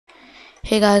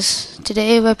Hey guys,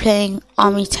 today we're playing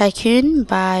Army Tycoon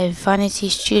by Vanity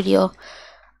Studio,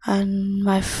 and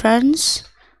my friends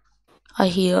are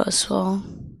here as well.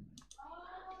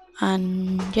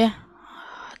 And yeah,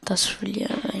 that's really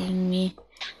annoying me.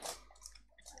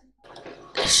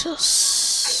 Let's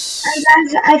just. Hey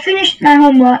guys, I finished my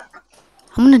homework.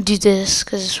 I'm gonna do this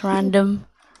because it's random.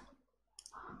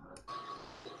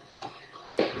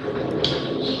 Hey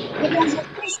guys, I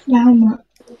finished my homework.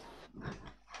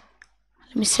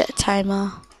 Let me set a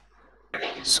timer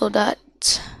so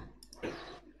that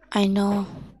I know.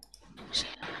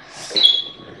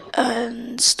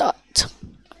 And start.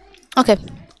 Okay,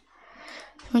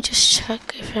 let me just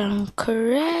check if I'm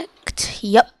correct.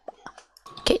 Yep.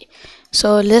 Okay,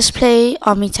 so let's play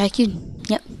Army Tycoon.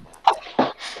 Yep.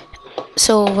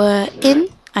 So we're in.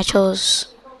 I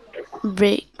chose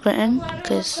Great Britain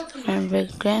because I'm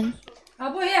Great Britain.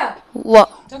 What?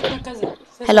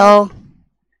 Hello.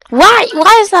 Why?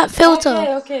 Why is that filter?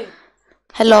 Okay.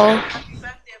 Hello.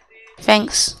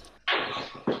 Thanks.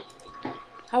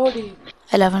 How old are you?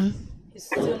 11. He's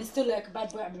still like a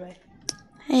bad boy.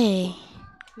 Hey,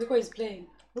 Look what he's playing.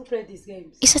 Who played these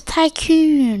games? it's a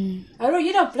tycoon. I know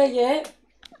you don't play yet.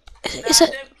 It's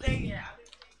a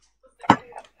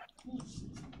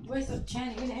Where's the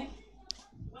channel, innit?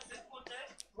 What's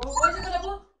it gonna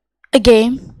go? a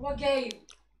game. What game?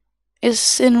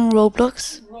 It's in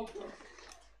Roblox. Roblox.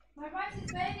 My rice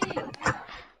is ready.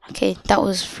 Okay, that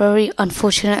was very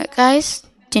unfortunate, guys.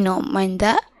 Do not mind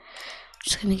that.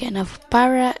 Just gonna get another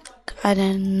barrack and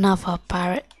another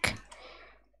barrack.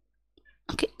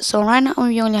 Okay, so right now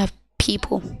we only have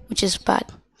people, which is bad.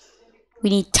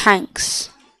 We need tanks.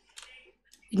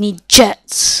 We need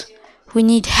jets. We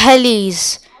need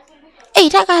helis. Hey,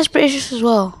 that guy's British as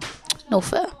well. No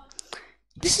fair.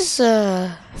 This is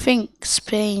I think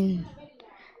Spain.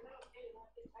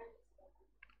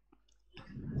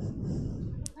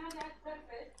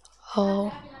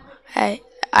 Oh,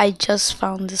 I just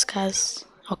found this guy's.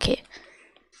 Okay,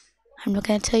 I'm not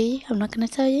gonna tell you. I'm not gonna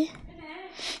tell you.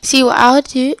 See what I'll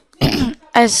do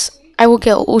as I will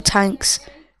get all tanks.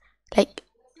 Like,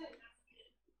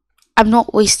 I'm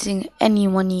not wasting any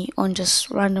money on just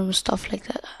random stuff like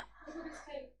that.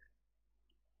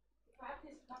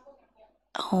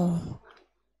 Oh,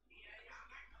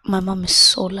 my mom is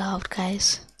so loud,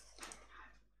 guys.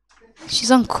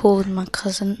 She's on call with my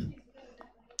cousin.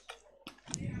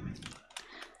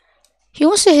 He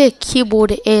wants to hear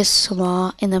keyboard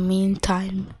ASMR in the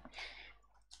meantime.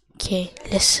 Okay,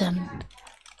 listen.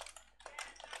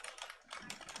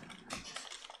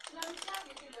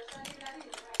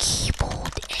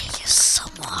 Keyboard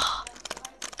ASMR.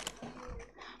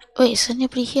 Wait, is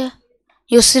anybody here?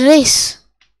 Yo, Cerise.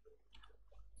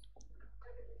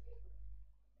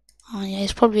 Oh yeah,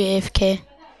 it's probably AFK.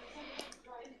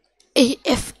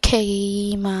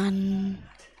 AFK, man.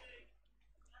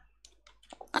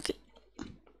 Okay.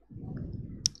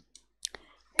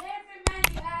 Every man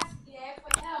you ask there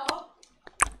for help.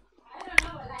 I don't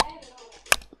know what I don't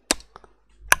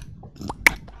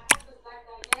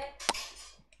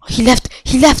know. He left.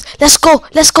 He left. Let's go.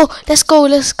 Let's go. Let's go.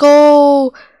 Let's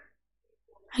go.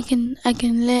 I can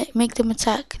make them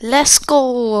attack. Let's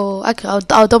go. Okay,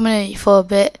 I'll dominate for a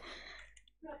bit.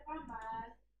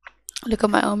 Look at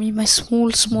my army, my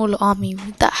small army.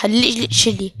 That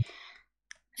literally.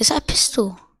 Is that a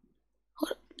pistol?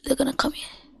 They're gonna come here.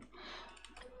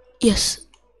 Yes,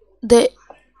 they're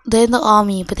in the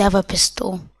army, but they have a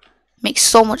pistol. Makes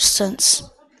so much sense.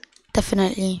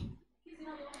 Definitely.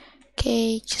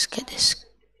 Okay, just get this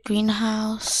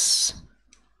greenhouse.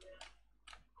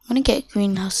 I'm gonna get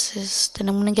greenhouses, then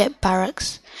I'm gonna get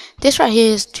barracks. This right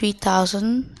here is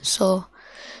 3,000, so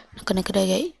not gonna get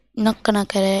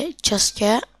it just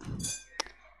yet.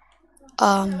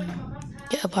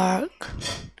 Get a barrack.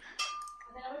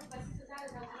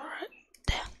 Right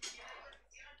there.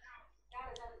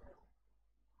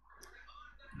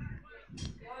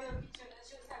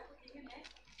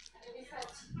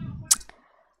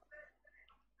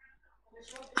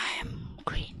 I am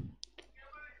green.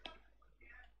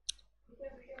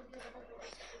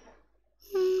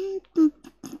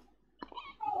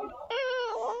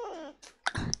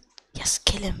 Yes,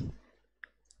 kill him.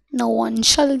 No one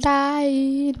shall die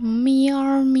in my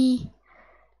army.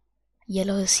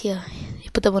 Yellow is here. You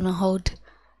put them on a hold.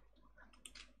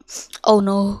 Oh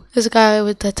no, there's a guy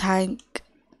with a tank.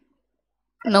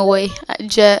 No way. A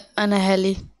jet and a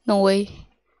heli. No way.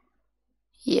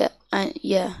 Yeah,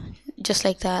 yeah. Just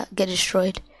like that. Get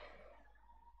destroyed.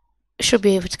 Should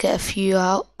be able to get a few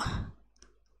out.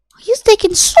 He's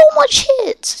taking so much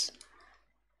hits.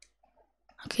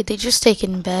 Okay, they just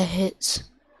taking bare hits.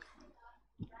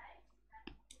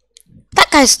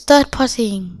 That guy's third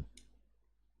partying.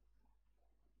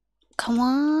 Come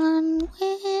on,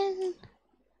 win.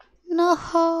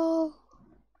 No.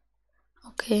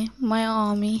 Okay, my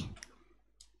army.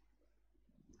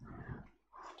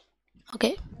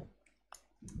 Okay.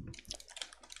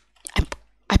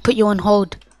 I put you on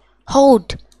hold.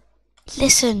 Hold.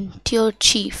 Listen to your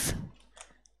chief.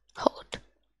 Hold.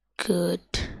 Good.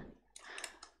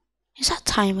 Is that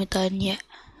timer done yet?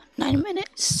 9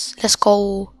 minutes. Let's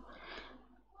go.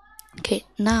 Okay,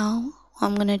 now what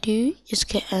I'm gonna do is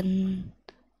get a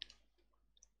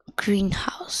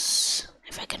greenhouse.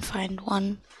 If I can find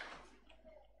one.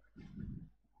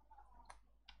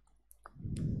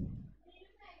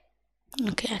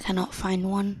 Okay, I cannot find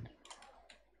one.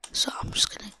 So I'm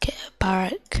just gonna get a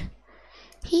barrack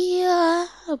here,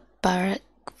 a barrack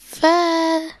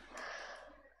there,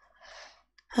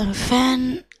 and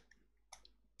then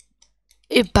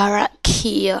a barrack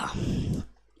here.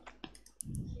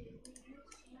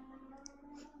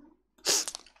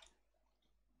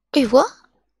 Wait, what?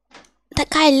 That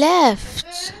guy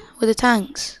left with the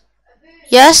tanks.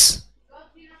 Yes?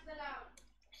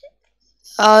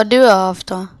 I'll do it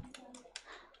after.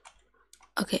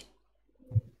 Okay.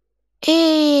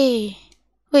 Hey!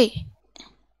 Wait.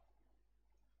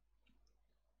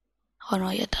 Oh no,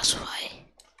 yeah, that's why.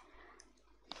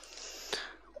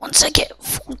 Once I get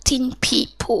 14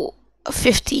 people,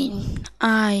 15,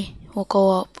 I will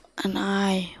go up and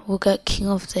I will get king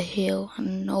of the hill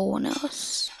and no one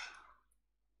else.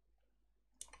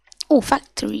 Oh,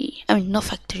 factory. I mean, not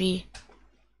factory.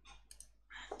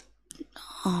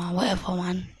 Whatever,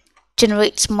 man.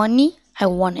 Generates money. I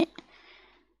want it.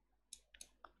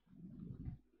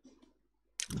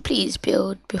 Please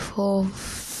build before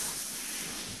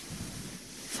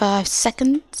 5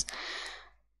 seconds.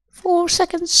 4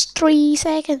 seconds. 3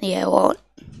 seconds. Yeah, well.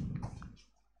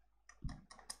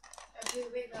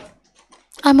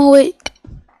 I'm awake.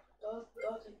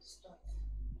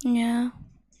 Yeah.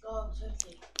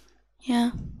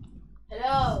 Yeah.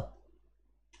 Hello.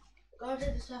 Go to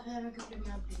the stuff and make a big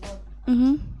map.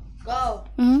 Go.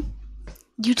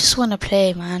 You just want to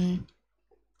play, man.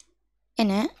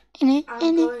 In it.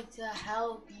 I'm going to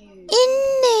help you.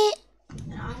 I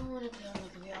I don't want to play on the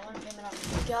computer. I want to play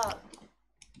Monopoly.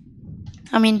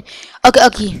 Go. mean,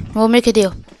 okay. We'll make a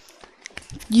deal.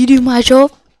 You do my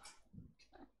job.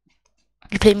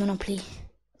 You play Monopoly.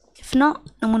 If not,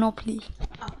 no Monopoly.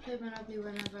 I'll play Monopoly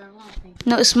whenever I want.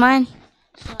 No, it's mine.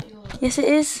 It's not yours. Yes, it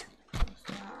is.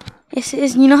 Yes, it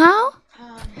is. You know how?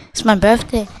 It's my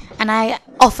birthday, and I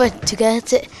offered to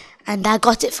get it, and Dad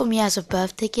got it for me as a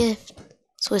birthday gift.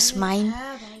 So it's mine.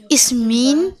 It's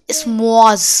mine. It's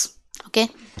moi's. Okay?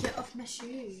 Get off my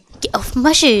shoe. Get off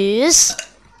my shoes.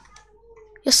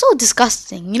 You're so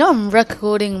disgusting. You know I'm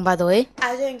recording, by the way.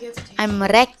 I didn't give it to you. I'm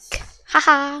wreck.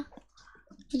 Haha.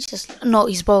 He's just no.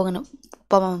 He's probably gonna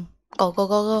bomb him.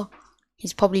 Go.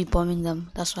 He's probably bombing them.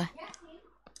 That's why.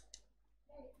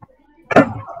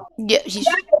 Yeah, he's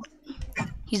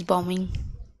bombing.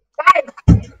 Guys,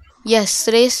 Yes,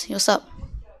 Trace. What's up?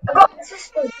 I got my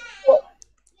sister's.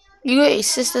 You got your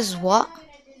sister's what? I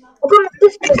got my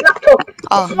sister's laptop.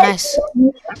 Oh, nice.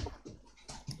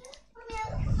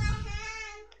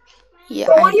 Yeah,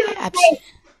 So what do you I want to absolutely. play?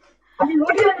 I mean,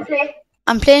 what do you want to play?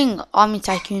 I'm playing Army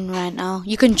Tycoon right now.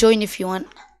 You can join if you want.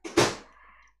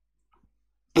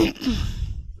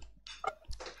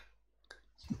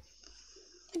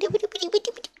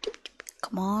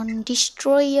 Come on,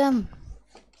 destroy him.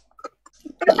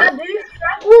 I do.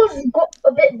 Flag Wars got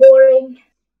a bit boring.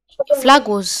 Flag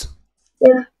Wars.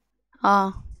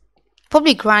 Yeah.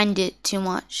 Probably grind it too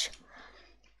much.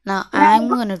 Now I'm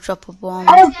gonna drop a bomb.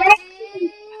 I was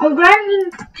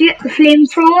grinding to get the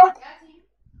flamethrower,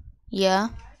 Yeah.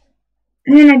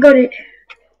 and then I got it.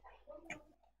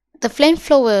 The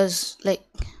flamethrower is like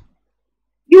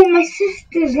Yo, my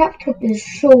sister's laptop is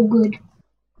so good.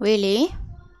 really.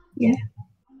 Yeah.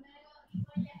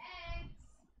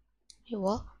 You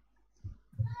what?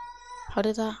 How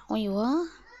did that? Wait, what?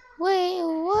 Wait,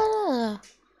 what?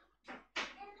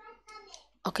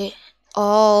 Okay.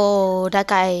 Oh, that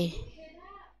guy.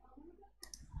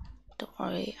 Don't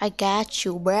worry. I got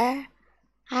you, bruh.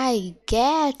 I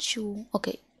got you.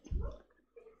 Okay.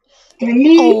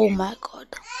 Delete. Oh my god.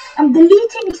 I'm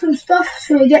deleting some stuff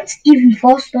so it gets even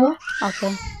faster.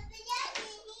 Okay.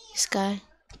 This guy.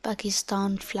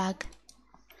 Pakistan flag.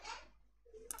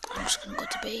 I'm just gonna go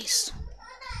to base.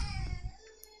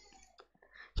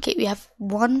 Okay, we have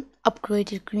one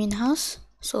upgraded greenhouse.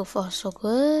 So far, so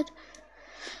good.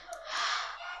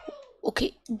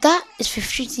 Okay, that is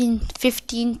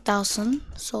 15,000.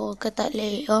 So I'll get that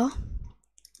later.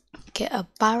 Get a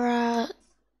barrack.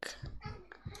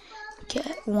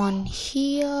 get one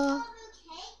here.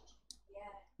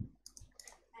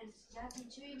 And Jackie,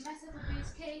 should we mess up a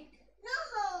piece of cake?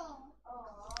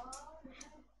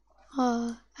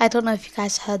 I don't know if you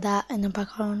guys heard that in the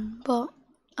background, but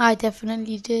I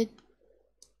definitely did.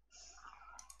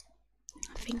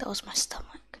 I think that was my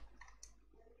stomach.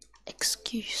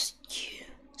 Excuse you,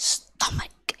 stomach.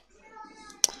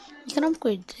 You can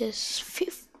upgrade this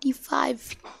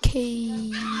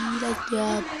 55k. Like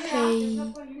yeah, pay.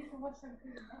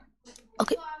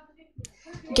 Okay,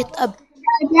 get a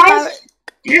Guys,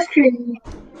 just really.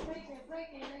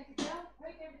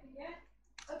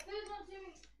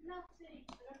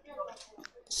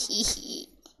 Hehe.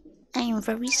 I am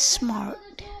very smart.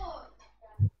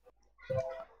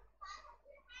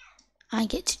 I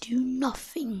get to do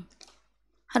nothing.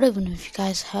 I don't even know if you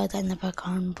guys heard that in the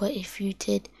background, but if you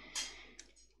did,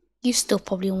 you still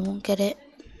probably won't get it.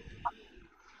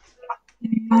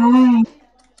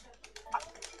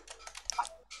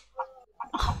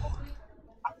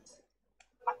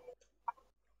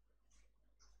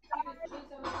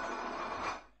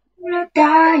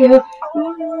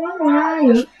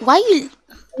 Why you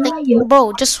like,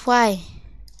 bro? Just why?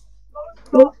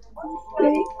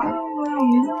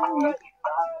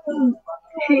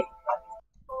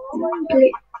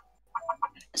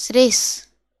 Serious.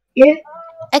 Yeah.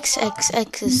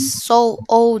 XXX is so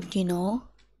old, you know.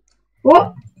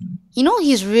 What? You know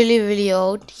he's really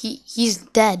old. He's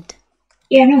dead.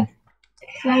 Yeah, no.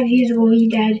 5 years ago he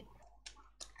died.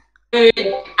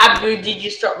 Abu, did you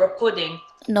stop recording?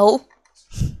 No.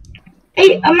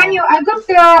 Hey, Emmanuel, I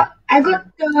got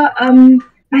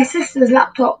my sister's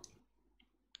laptop.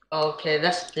 Okay,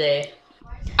 let's play.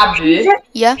 She Abu, said,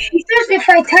 Yeah. she says if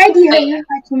I tidy her, Wait.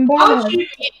 I can borrow how her. do you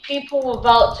mute people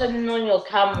without turning on your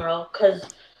camera? Because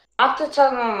I have to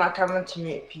turn on my camera to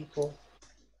mute people.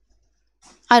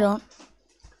 I don't.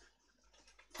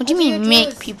 What do you mean your make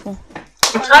drawers. people?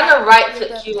 I'm trying to right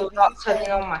click you without turning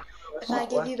on my camera. It's If I not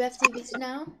give you working. birthday beats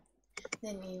now,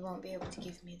 then you won't be able to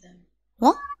give me them.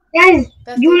 What? Guys,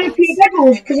 Birthday you want to play beats,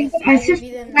 Devils? and Because I if got my I give sister.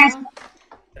 you them My now,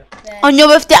 then On your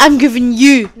birthday, I'm giving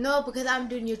you. no, because I'm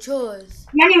doing your chores.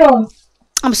 Emmanuel,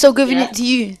 I'm still giving Yeah. it to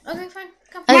you. Okay, fine.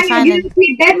 Come. Okay, Emmanuel, fine do you then. want to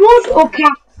play Devils or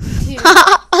Cap? Two.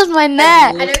 That's my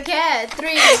neck. I don't care.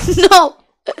 Three. No.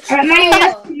 Alright,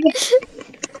 Emmanuel, let's play.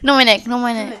 No, my neck. No,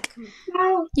 my Come on, neck. come on.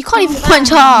 No. You can't even punch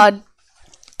hard.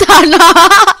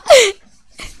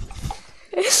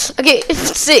 Okay,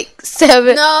 6,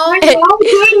 7. No. Emmanuel, how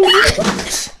doing me?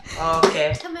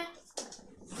 Okay. Come here.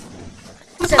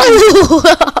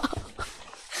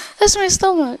 That's my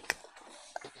stomach.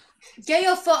 Get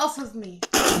your foot off of me.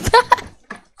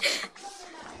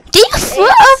 Get your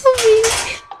foot off of me.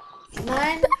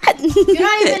 9. You're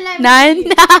not even letting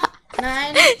me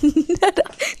 9, see. 9.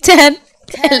 10,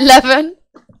 11.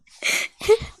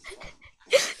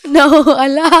 No,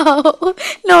 allow.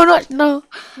 No, not no.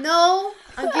 No.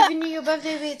 I'm giving you your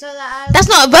birthday beats so that I. That's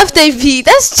not a birthday beat.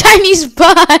 That's Chinese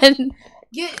bun.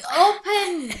 You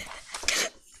open.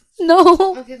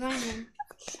 No. Okay, fine then.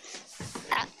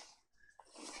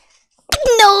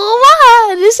 No,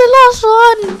 what? This is the last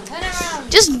one. Turn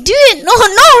around. Just do it. No.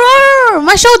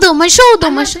 My shoulder. My shoulder.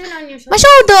 I'm My, not sh- doing it on your shoulder. my I'm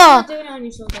shoulder. not doing it on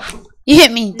your shoulder. You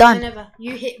hit me. Done. Never.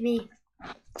 You hit me.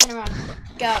 Turn around.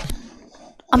 Go.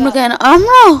 I'm not Go. gonna.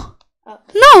 No. Oh.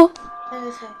 No. Turn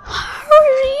this way.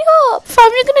 Hurry up,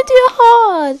 fam. You're gonna do it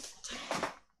hard.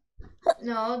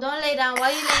 No, don't lay down.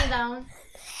 Why are you laying down?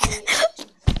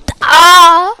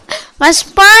 Ah, my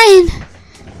spine.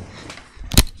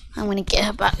 I'm gonna get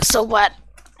her back so bad.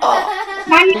 Oh,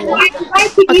 Emmanuel, I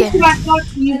invited you Okay. to my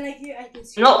party. like you, I can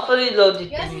see. Not fully loaded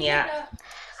in yet.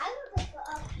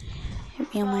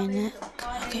 hit me on my neck.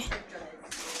 Okay.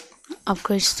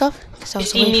 Upgrade stuff. Cause I You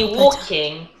was see away me for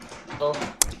walking. Oh.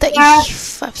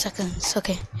 35 seconds.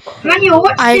 Okay. Emmanuel,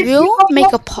 what's I this? will Look how make a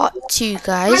fast- part 2, Emmanuel,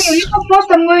 guys. look how fast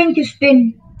I'm going to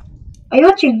spin. Are you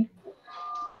watching?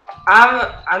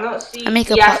 I don't see. I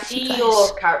make a yeah, I part, you see guys.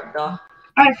 your character.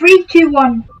 Alright, 3, 2,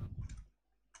 1.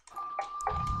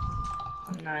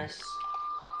 Nice.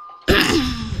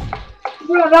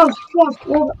 Bro, that was fast.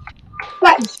 Oh,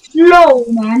 that's slow,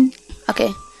 man.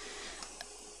 Okay.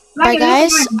 Emmanuel, Bye, look at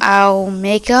guys. mine. I'll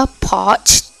make a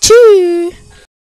part 2.